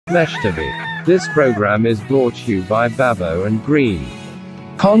MESHITABE. This program is brought to you by Babbo&Green.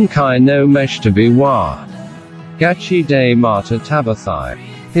 Konkai no MESHITABE wa Gachi de mata tabathai.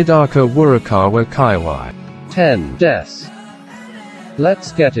 Hidaka Wurakawa Kaiwai. 10 des.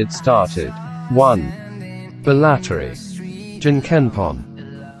 Let's get it started. 1. Bilatari. Jinkenpon.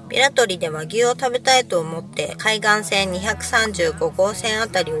 ビラトリで和牛を食べたいと思って海岸線235号線あ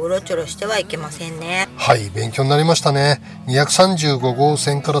たりをうろちょろしてはいけませんね。はい、勉強になりましたね。235号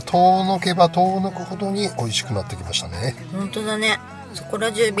線から遠のけば遠のくほどに美味しくなってきましたね。本当だね。そこ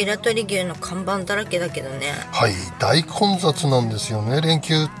ら中ビラトリ牛の看板だらけだけどね。はい、大混雑なんですよね。連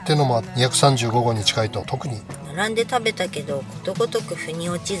休ってのも235号に近いと特に。並んで食べたけどことごとく腑に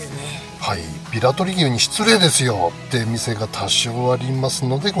落ちずね。はい、ビラトリ牛に失礼ですよって店が多少あります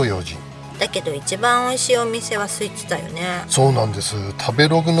のでご用心。だけど一番美味しいお店は空いてたよね。そうなんです。食べ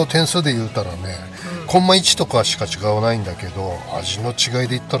ログの点数で言うたらね、コンマ1とかしか違わないんだけど、味の違い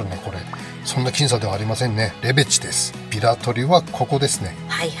で言ったらね、これそんな僅差ではありませんね。レベチです。ビラトリはここですね。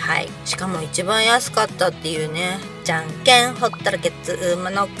はいはい。しかも一番安かったっていうね。じゃんけんほったらけつ馬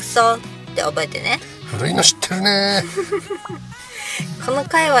のクソって覚えてね。古いの知ってるね。この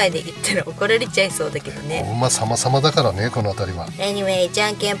界隈で言ったら怒られちゃいそうだけどね。まあ様々だからね、この辺りは。Anyway、じゃ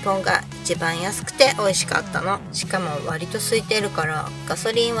んけんぽんが一番安くて美味しかったの。しかも割と空いてるからガ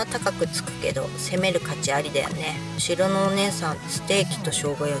ソリンは高くつくけど攻める価値ありだよね。後ろのお姉さんステーキと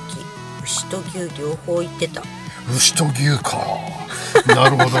生姜焼き、牛と牛両方言ってた。牛と牛か。な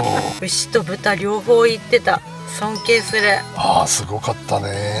るほど。牛と豚両方言ってた。尊敬する。ああ、すごかった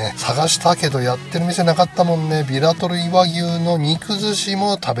ね。探したけどやってる店なかったもんね。ビラトリ和牛の肉寿司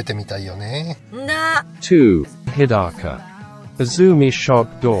も食べてみたいよね。んだ。 2. Hidaka. Azumi Shop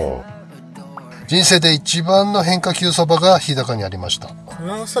Door. 人生で一番の変化球そばが日高にありました。こ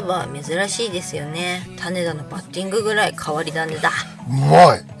のおそばは珍しいですよね。種田のバッティングぐらい変わり種だ。う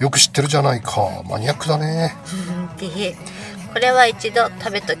まい。よく知ってるじゃないか。マニアックだね。これは一度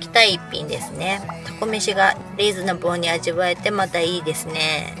食べときたい一品ですね。タコ飯がリーズナブルに味わえてまたいいです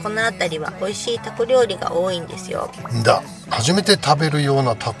ね。この辺りは美味しいタコ料理が多いんですよ。初めて食べるよう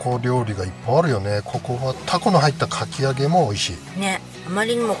なタコ料理がいっぱいあるよね。ここはタコの入ったかき揚げも美味しいね。あま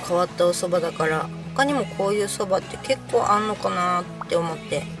りにも変わったお蕎麦だから他にもこういう蕎麦って結構あんのかなって思っ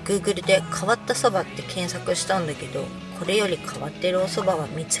て Google で変わった蕎麦って検索したんだけど、これより変わってるお蕎麦は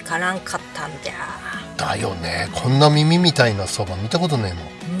見つからんかったんじゃ。だよね。こんな耳みたいな蕎麦見たことね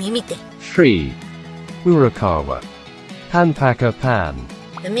えもん。耳で。 3. Urakawa. Panpaka Pan.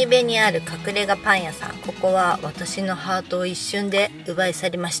 海辺にある隠れ家パン屋さん。ここは私のハートを一瞬で奪い去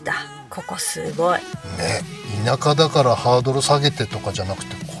りました。ここすごいね。田舎だからハードル下げてとかじゃなく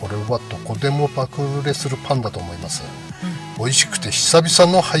て、これはどこでも爆売れするパンだと思います。美味しくて久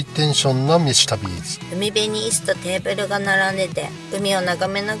々のハイテンションな飯旅。海辺に椅子とテーブルが並んでて海を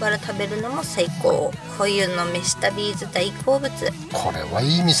眺めながら食べるのも最高。こういうの飯旅大好物。これは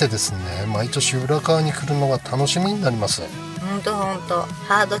いい店ですね。毎年浦川に来るのが楽しみになります。ほんと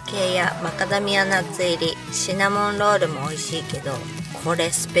ハード系やマカダミアナッツ入りシナモンロールも美味しいけど、こ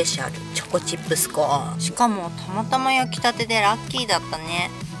れスペシャルチョコチップスコーン。しかもたまたま焼きたてでラッキーだったね。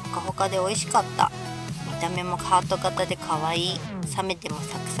ほかほかで美味しかった。見た目もハート型で可愛い。冷めても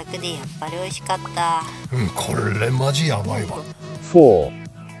サクサクでやっぱり美味しかった。これマジやばいわ。4.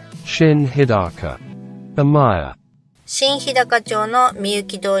 Shin Hidaka. Amaya. 新日高町のみゆ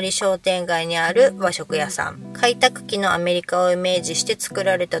き通り商店街にある和食屋さん。開拓期のアメリカをイメージして作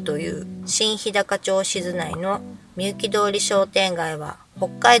られたという新日高町市図内のみゆき通り商店街は北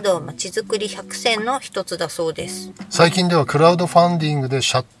海道まちづくり100選の一つだそうです。最近ではクラウドファンディングで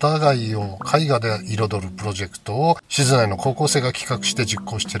シャッター街を絵画で彩るプロジェクトを市図内の高校生が企画して実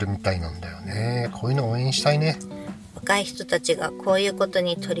行してるみたいなんだよね。こういうの応援したいね。若い人たちがこういうこと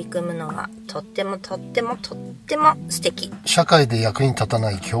に取り組むのはとっても素敵。社会で役に立た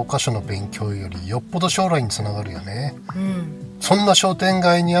ない教科書の勉強よりよっぽど将来につながるよね。そんな商店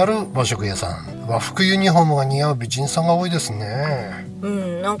街にある和食屋さん。和服ユニフォームが似合う美人さんが多いですね。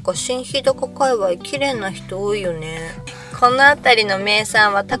なんか新日高界隈綺麗な人多いよね。この辺りの名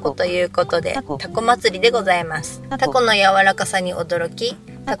産はタコということでタコ祭りでございます。タコの柔らかさに驚き、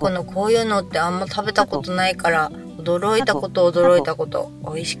タコのこういうのってあんま食べたことないから驚いたこと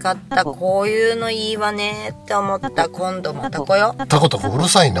美味しかった。こういうのいいわねって思った。今度また来よ。タコうる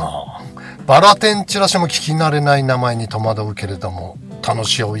さいな。バラ天チラシも聞き慣れない名前に戸惑うけれども楽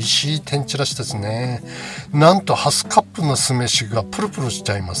しい美味しい天チラシですね。なんとハスカップの酢飯がプルプルしち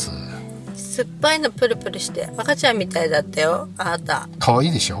ゃいます。酸っぱいのプルプルして赤ちゃんみたいだったよ。あなた可愛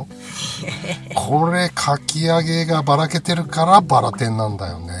いでしょ。これかき揚げがばらけてるからバラ天なんだ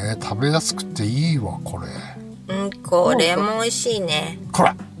よね。食べやすくていいわこれ。これも美味しいね。こ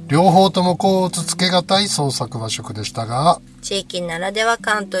ら両方とも甲乙つけがたい創作和食でしたが、地域ならでは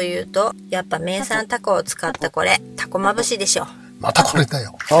感というとやっぱ名産タコを使ったこれタコまぶしでしょ。またこれだ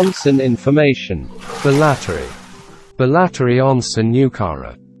よ。Onsen information. Belattery Onsen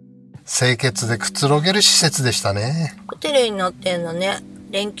Newkara. 清潔でくつろげる施設でしたね。ホテルになってんのね。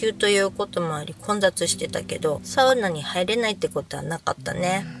連休ということもあり混雑してたけどサウナに入れないってことはなかった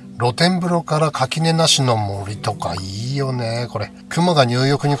ね。露天風呂から垣根なしの森とかいいよね。これ熊が入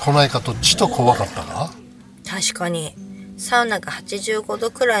浴に来ないかとちと怖かったが、確かにサウナが85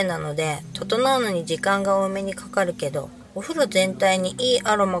度くらいなので整うのに時間が多めにかかるけどお風呂全体にいい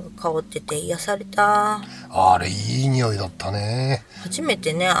アロマが香ってて癒された。あれいい匂いだったね。初め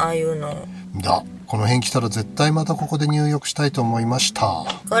てねああいうのだ。この辺来たら絶対またここで入浴したいと思いました。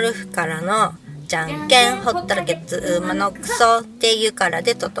ゴルフからのじゃんけんほったらけつ馬のクソっていうから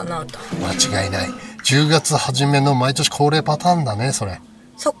で整うと。間違いない。10月初めの毎年恒例パターンだねそれ。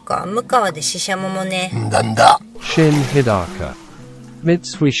そっか、向川でししゃももね。なんだ。Shin Hidaka.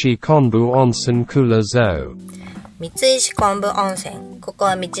 Mitsuishi Konbu Onsen Kula-zo. 三石昆布温泉。ここ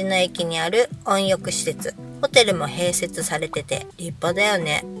は道の駅にある温浴施設。ホテルも併設されてて立派だよ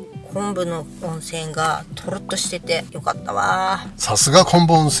ね。昆布の温泉がとろっとしててよかったわ。さすが昆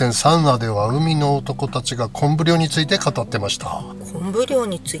布温泉。サウナでは海の男たちが昆布漁について語ってました。昆布漁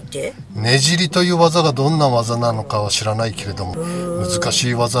について？ねじりという技がどんな技なのかは知らないけれども難し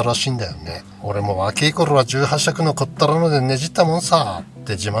い技らしいんだよね。俺も若い頃は18尺のこったらのでねじったもんさっ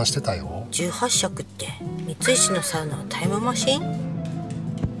て自慢してたよ。18尺って三石のサウナはタイムマシン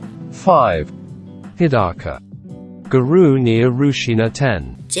5. Hidaka. Guru near Rushina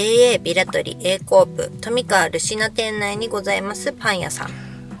 10. JA ビラトリ A コープ富川ルシナ店内にございますパン屋さん。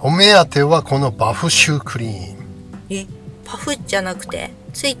お目当てはこのバフシュークリーム。パフじゃなくて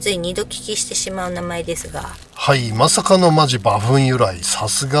ついつい二度聞きしてしまう名前ですが、はい、まさかのマジバフン由来。さ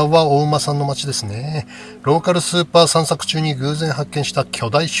すがは大馬さんの町ですね。ローカルスーパー散策中に偶然発見した巨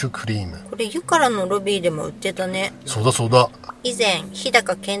大シュークリーム。これ湯からのロビーでも売ってたね。そうだそうだ。以前日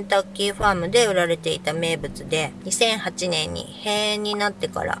高ケンタッキーファームで売られていた名物で2008年に閉園になって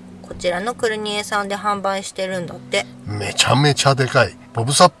からこちらのクルニエさんで販売してるんだって。めちゃめちゃでかい。ボ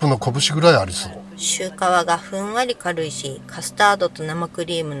ブサップの拳ぐらいありそう。シュー皮がふんわり軽いし、カスタードと生ク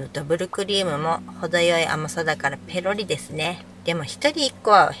リームのダブルクリームも程よい甘さだからペロリですね。でも一人一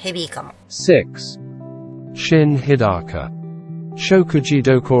個はヘビーかも。6. Shin Hidaka. Shokuji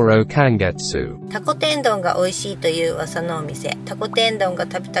Dokoro Kangetsu. タコ天丼が美味しいという噂のお店。タコ天丼が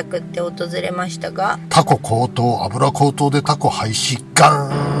食べたくって訪れましたが、タコ高騰、油高騰でタコ廃止。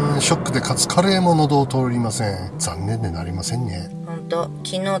ガーンショックでかつカレーも喉を通りません。残念でなりませんね。ほんと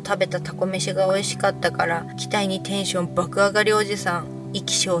昨日食べたタコ飯が美味しかったから期待にテンション爆上がりおじさん。意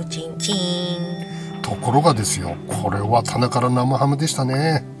気消沈チーン。ところがですよ、これは棚から生ハムでした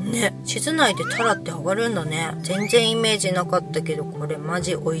ね。ね、地図内でタラって上がるんだね。全然イメージなかったけどこれマ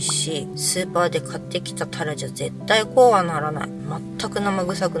ジ美味しい。スーパーで買ってきたタラじゃ絶対こうはならない。全く生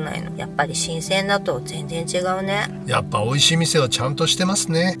臭くないの。やっぱり新鮮だと全然違うね。やっぱ美味しい店はちゃんとしてま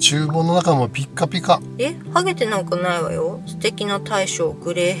すね。厨房の中もピッカピカ。ハゲてなんかないわよ。素敵な大将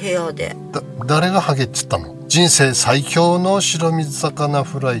グレーヘアで。誰がハゲっつったの？人生最強の白水魚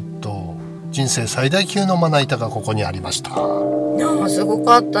フライと人生最大級のまな板がここにありました。すご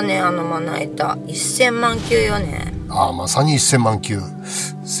かったね、あのまな板。1000万級よね。まさに1000万級。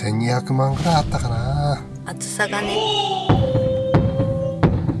1200万ぐらいあったかな。厚さがね。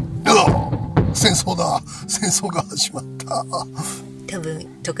戦争だ。戦争が始まった。多分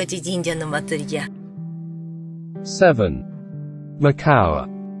十勝神社の祭りじゃ。7. Makawa.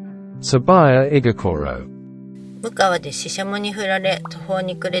 Sabaya Igakoro. 向川でししゃもに振られ途方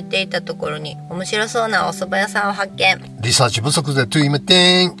に暮れていたところに面白そうなお蕎麦屋さんを発見。リサーチ不足でトゥイメ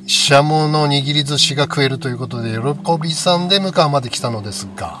テン。ししゃもの握り寿司が食えるということで喜びさんで向川まで来たのです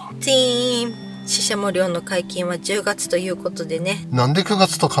が、ティーンししゃも漁の解禁は10月ということでね。なんで9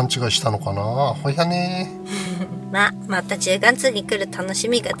月と勘違いしたのかな。ほやねまた10月に来る楽し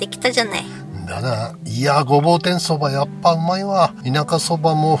みができたじゃない。だな。いや、ごぼう天そばやっぱうまいわ。田舎そ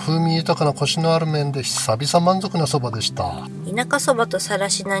ばも風味豊かなコシのある麺で久々満足なそばでした。田舎そばとさら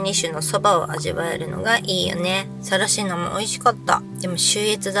しな2種のそばを味わえるのがいいよね。さらしなも美味しかった。でも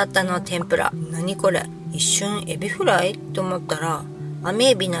秀逸だったのは天ぷら。何これ、一瞬エビフライと思ったら網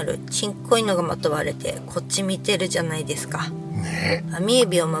エビなるちんこいのがまとわれてこっち見てるじゃないですか。網エ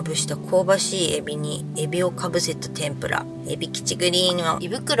ビをまぶした香ばしいエビにエビをかぶせた天ぷら。エビ吉グリーンの胃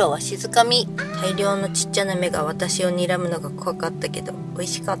袋は静かみ。大量のちっちゃな目が私を睨むのが怖かったけど美味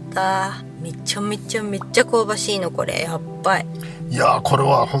しかった。めちゃめちゃ香ばしいのこれ。やっばい。いやー、これ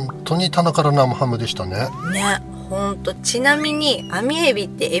は本当に棚から生ハムでしたね。ね、ほんと。ちなみにアミエビっ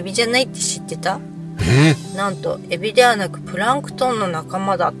てエビじゃないって知ってた？なんとエビではなくプランクトンの仲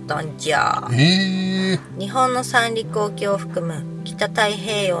間だったんじゃ。日本の三陸沖を含む北太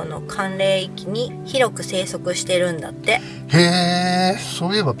平洋の寒冷域に広く生息してるんだって。へえ、そ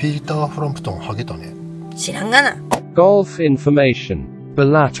ういえばピーター・フランプトンハゲたね。知らんがな。Golf Information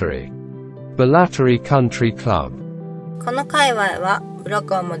Balatari Country Club。 この界隈は浦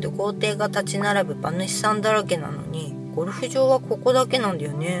川まで豪邸が立ち並ぶ馬主さんだらけなのに、ゴルフ場はここだけなんだ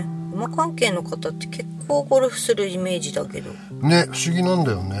よね。馬関係の方って結構ゴルフするイメージだけどね。不思議なん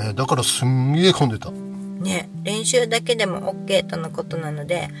だよね。だからすんげえ混んでたね。練習だけでも OK とのことなの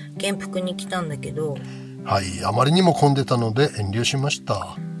で元服に来たんだけど、はい、あまりにも混んでたので遠慮しまし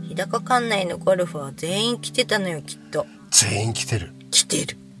た。日高管内のゴルフは全員来てたのよ、きっと。全員来てる。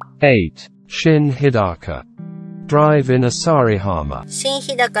 8. Shin Hidaka Drive in Asarihama。 新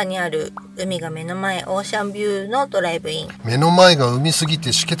日高にある海が目の前、オーシャンビューのドライブイン。目の前が海すぎ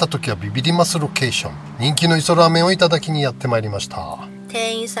てしけた時はビビりますロケーション。人気の磯ラーメンをいただきにやってまいりました。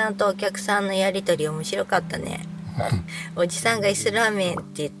店員さんとお客さんのやりとり面白かったね。おじさんがイスラーメンって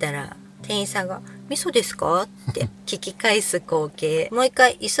言ったら店員さんが味噌ですかって聞き返す光景。もう一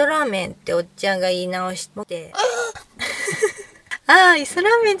回イソラーメンっておっちゃんが言い直してああ、イソラ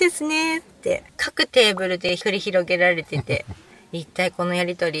ーメンですねって各テーブルで繰り広げられてて、一体このや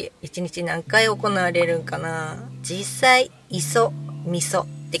りとり一日何回行われるんかな。実際イソ味噌っ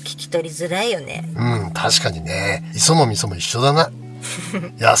て聞き取りづらいよね。確かにね。磯も味噌も一緒だな。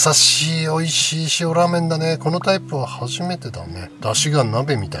優しい美味しい塩ラーメンだね。このタイプは初めてだね。出汁が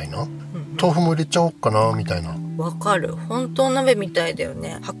鍋みたいな、豆腐も入れちゃおうかなみたいな。わかる。本当鍋みたいだよ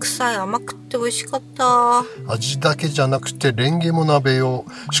ね。白菜甘くって美味しかった。味だけじゃなくてレンゲも鍋用、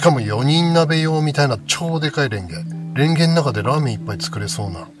しかも4人鍋用みたいな超でかいレンゲの中でラーメンいっぱい作れそう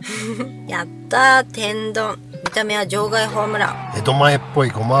なやったー。天丼。見た目は場外ホームラン。江戸前っぽ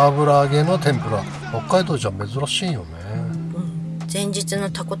いごま油揚げの天ぷら。北海道じゃ珍しいよね。前日の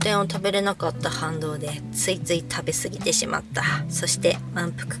タコ天を食べれなかった反動でついつい食べ過ぎてしまった。そして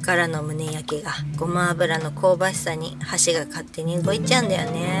満腹からの胸焼けが、ごま油の香ばしさに箸が勝手に動いちゃうんだよ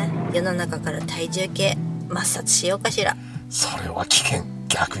ね。世の中から体重計抹殺しようかしら。それは危険。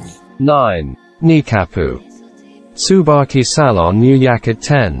逆に。 9. Nikapu Tsubaki Salon New Yaka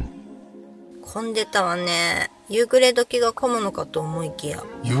 10。 混んでたわね。夕暮れ時が混むのかと思いきや、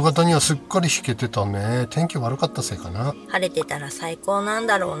夕方にはすっかり引けてたね。天気悪かったせいかな。晴れてたら最高なん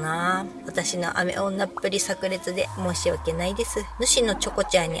だろうな。私の雨女っぷり炸裂で申し訳ないです。主のチョコ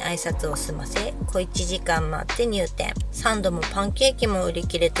ちゃんに挨拶を済ませ、小1時間待って入店。サンドもパンケーキも売り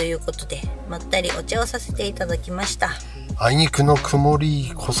切れということで、まったりお茶をさせていただきました。あいにくの曇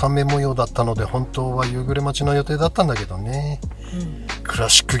り小雨模様だったので、本当は夕暮れ待ちの予定だったんだけどね。クラ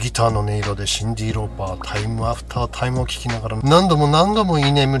シックギターの音色でシンディ・ローパー、タイムアフタータイムを聴きながら何度も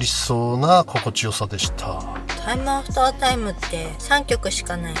居眠りしそうな心地よさでした。タイムアフタータイムって3曲し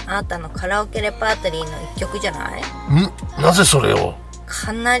かないあなたのカラオケレパートリーの1曲じゃない？なぜそれを？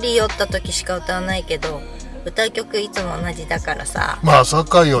かなり酔った時しか歌わないけど、歌う曲いつも同じだからさ。まさ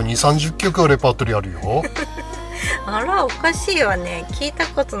かよ、2、30曲はレパートリーあるよ。あら、おかしいわね。聞いた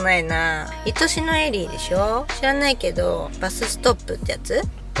ことないな。愛しのエリーでしょ？知らないけど、バスストップってやつ？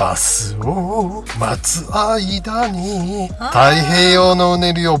バスを待つ間に太平洋のう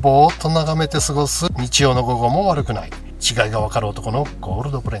ねりをぼーっと眺めて過ごす日曜の午後も悪くない。違いがわかる男のゴー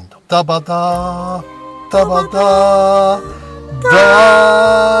ルドブレンド。ダバダーダバダー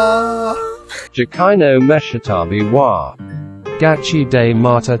ダー。 Jakaino MESHITABE wa Gachi de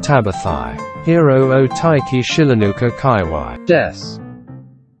mata食べたい Hiro o taiki shilanuka kaiwai des.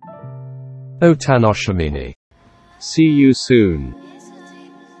 O tanoshimini. See you soon.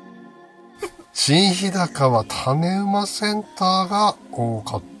 新日高は種馬センターが多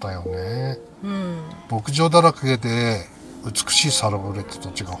かったよね。牧場だらけで美しいサラブレッド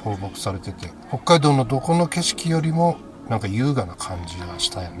たちが放牧されてて、北海道のどこの景色よりもなんか優雅な感じがし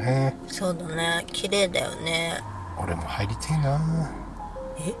たよね。そうだね、綺麗だよね。俺も入りてえな。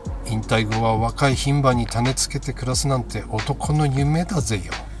引退後は若い牝馬に種つけて暮らすなんて男の夢だぜ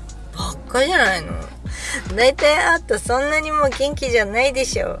よ。ばっかじゃないの。だいたいあんたそんなにも元気じゃないで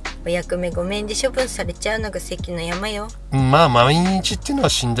しょ。お役目ごめんで処分されちゃうのが関の山よ。まあ毎日ってのは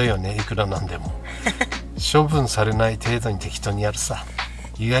しんどいよね、いくらなんでも。処分されない程度に適当にやるさ。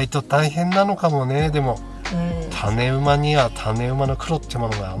意外と大変なのかもね。でも、種馬には種馬の黒っても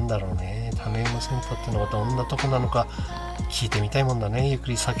のがあるんだろうね。種馬センターってのはどんなとこなのか聞いてみたいもんだね。ゆっく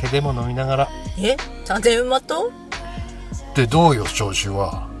り酒でも飲みながら。種馬と？でどうよ、長州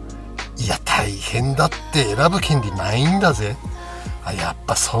は。いや大変だって選ぶ権利ないんだぜ。あ、やっ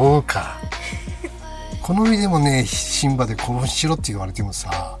ぱそうか。好みでもね新馬で興奮しろって言われても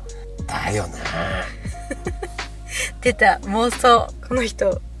さ、だよな。出た妄想。この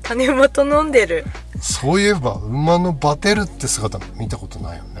人種元飲んでる。そういえば馬のバテるって姿見たこと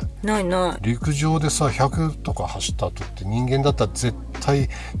ないよね。ないない。陸上でさ100とか走った後って人間だったら絶対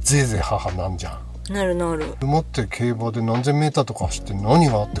ぜいぜい母なんじゃん。なるなる。馬って競馬で何千メーターとか走って何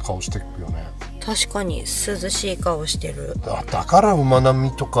があって顔していくよね。確かに涼しい顔してる。だから馬並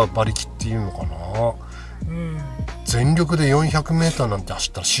みとか馬力っていうのかな。うん。全力で400メーターなんて走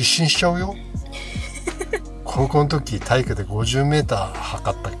ったら失神しちゃうよ。高校の時体育で50メーター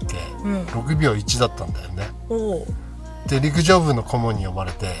測ったっけ、6秒1だったんだよね。で陸上部の顧問に呼ば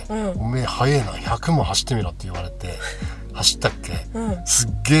れて、おめえ早えな100も走ってみろって言われて走ったっけ、すっ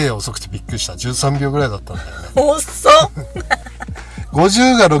げえ遅くてびっくりした。13秒ぐらいだったんだよね。遅っ。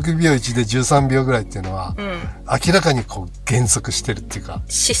50が6秒1で13秒ぐらいっていうのは、明らかにこう減速してるっていうか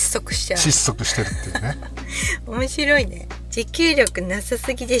失速しちゃう。失速してるっていうね。面白いね。持久力なさ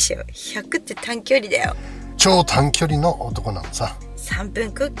すぎでしょ。100って短距離だよ。超短距離の男なのさ。3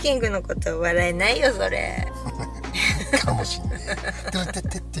分クッキングのこと笑えないよそれ。かもしんねえ。てて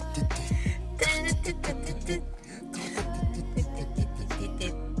てててて